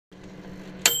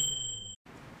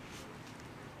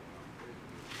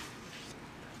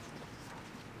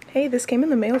Hey, this came in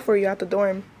the mail for you at the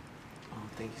dorm. Oh,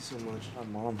 thank you so much.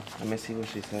 Mom, let me see what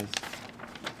she says.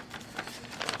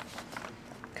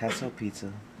 Castle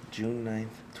Pizza, June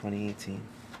 9th, 2018.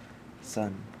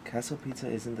 Son, Castle Pizza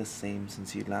isn't the same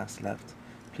since you last left.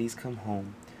 Please come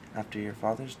home. After your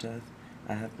father's death,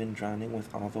 I have been drowning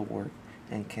with all the work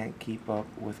and can't keep up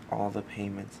with all the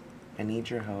payments. I need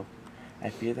your help. I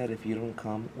fear that if you don't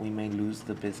come, we may lose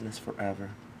the business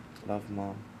forever. Love,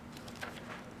 Mom.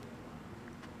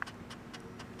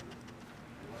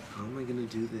 How am I gonna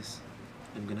do this?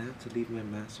 I'm gonna have to leave my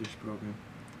master's program.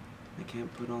 I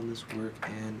can't put on this work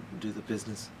and do the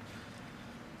business.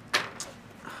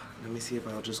 Let me see if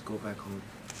I'll just go back home.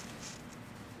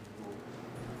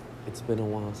 It's been a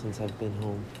while since I've been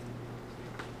home.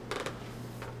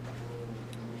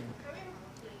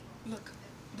 Look,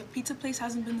 the pizza place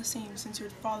hasn't been the same since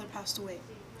your father passed away.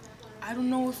 I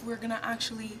don't know if we're gonna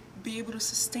actually be able to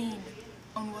sustain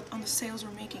on the sales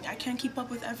we're making. I can't keep up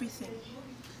with everything.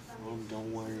 Mom,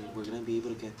 don't worry. We're gonna be able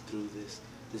to get through this.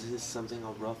 This is something,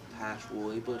 a rough patch. We'll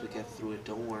be able to get through it.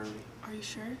 Don't worry. Are you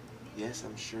sure? Yes,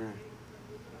 I'm sure.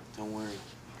 Don't worry.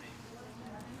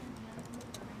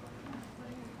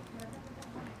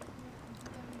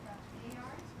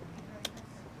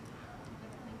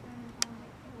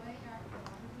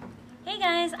 Hey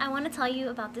guys, I want to tell you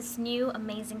about this new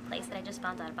amazing place that I just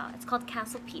found out about. It's called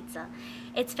Castle Pizza.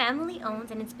 It's family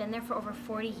owned and it's been there for over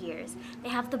 40 years. They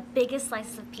have the biggest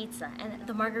slices of pizza and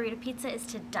the margarita pizza is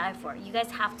to die for. You guys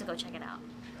have to go check it out.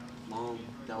 Mom,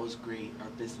 that was great. Our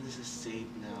business is safe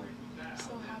now. I'm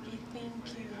so happy,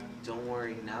 thank you. Don't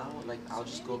worry. Now, I'll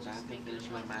just go back and finish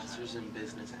my master's in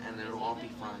business and it'll all be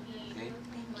fine, okay?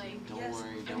 Thank you. Don't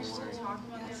worry, don't worry.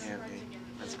 Okay,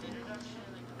 let's go.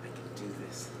 I can do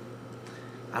this.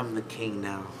 I'm the king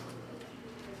now.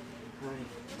 Hi,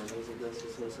 my name is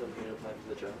Augustus Sosa. I'm here to apply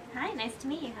for the job. Hi, nice to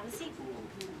meet you. Have a seat.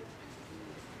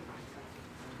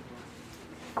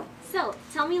 So,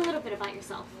 tell me a little bit about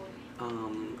yourself.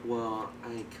 Well,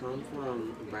 I come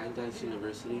from Brandeis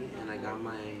University and I got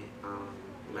my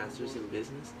master's in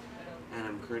business and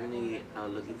I'm currently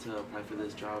looking to apply for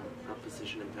this job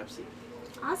position in Pepsi.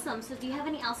 Awesome. So, do you have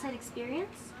any outside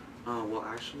experience? Well,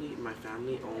 actually, my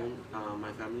family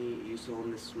used to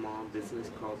own this small business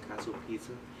called Castle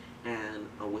Pizza, and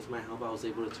with my help, I was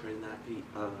able to turn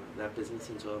that business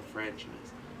into a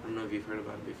franchise. I don't know if you've heard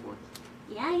about it before.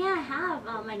 Yeah, I have.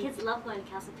 My kids love going to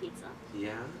Castle Pizza.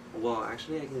 Yeah? Well,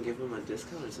 actually, I can give them a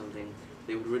discount or something.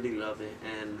 They would really love it,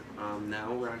 and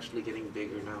now we're actually getting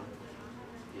bigger now.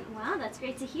 Yeah. Wow, that's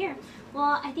great to hear.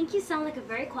 Well, I think you sound like a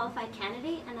very qualified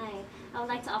candidate, and I would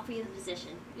like to offer you the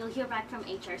position. You'll hear back from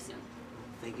HR soon.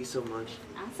 Thank you so much.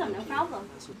 Awesome, no problem.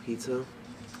 So pizza,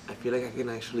 I feel like I can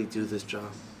actually do this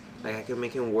job. Like I can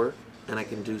make it work, and I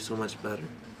can do so much better.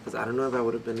 Because I don't know if I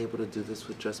would have been able to do this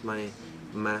with just my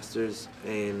master's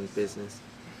in business.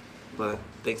 But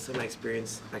thanks to my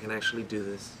experience, I can actually do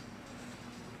this.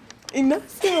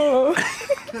 Ignacio!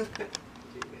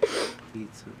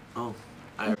 Pizza. Oh.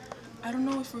 I don't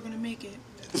know if we're gonna make it.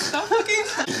 Stop looking!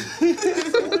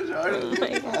 It's so hard.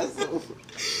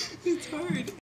 It's hard.